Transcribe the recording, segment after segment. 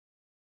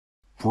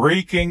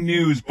Breaking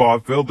news,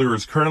 Botvile, there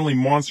is currently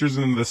monsters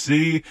in the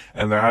sea,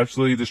 and they're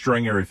absolutely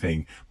destroying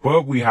everything.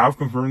 But we have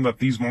confirmed that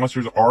these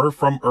monsters are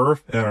from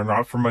Earth and are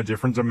not from a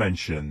different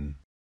dimension.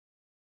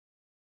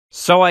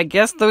 So I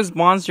guess those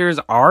monsters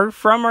are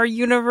from our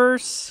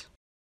universe?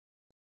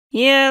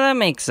 Yeah, that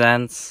makes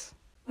sense.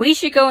 We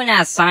should go and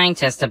ask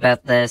scientists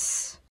about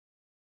this.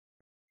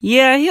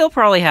 Yeah, he'll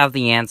probably have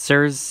the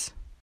answers.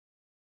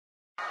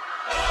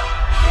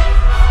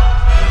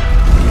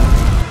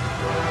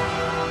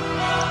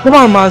 Come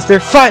on, monster,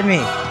 fight me!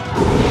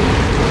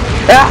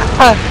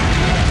 Ah!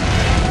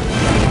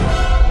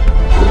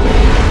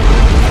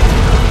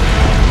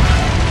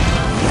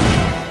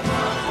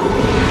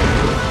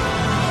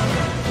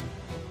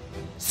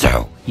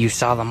 So, you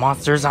saw the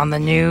monsters on the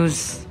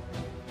news?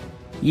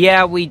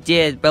 Yeah, we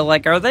did,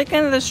 but are they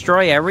gonna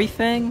destroy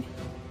everything?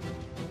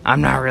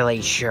 I'm not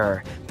really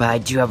sure, but I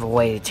do have a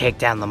way to take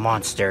down the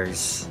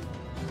monsters.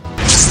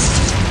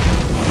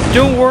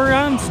 Don't worry,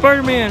 I'm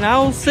Spider-Man, I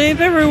will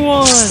save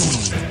everyone!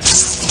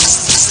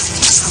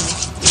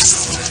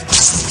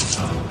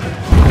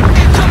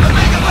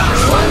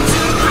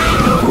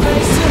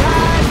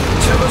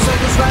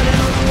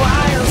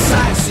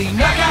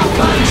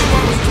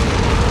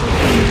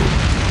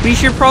 We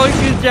should probably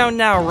shoot it down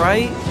now,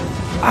 right?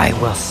 I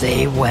will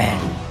say when.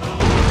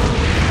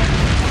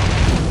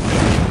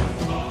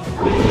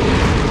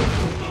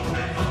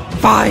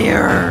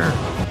 Fire!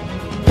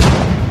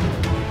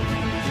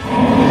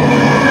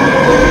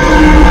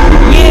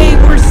 Yay,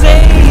 we're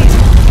saved!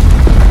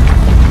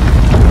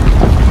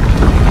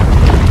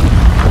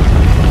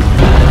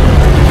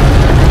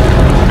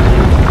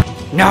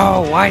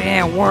 No, why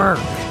didn't it work?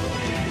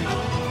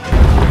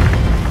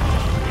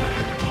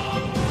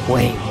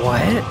 Wait,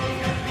 what?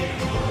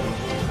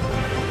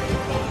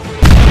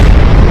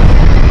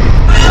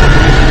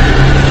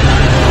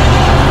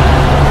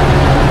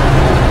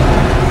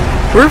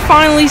 We're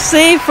finally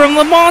saved from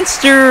the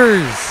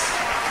monsters!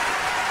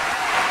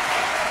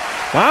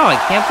 Wow, I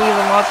can't believe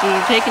the monsters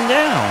are taken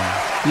down.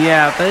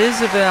 Yeah, but it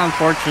is a bit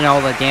unfortunate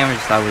all the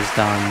damage that was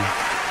done.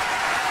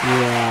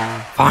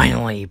 Yeah.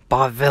 Finally,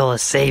 Botvile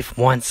is safe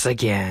once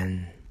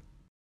again.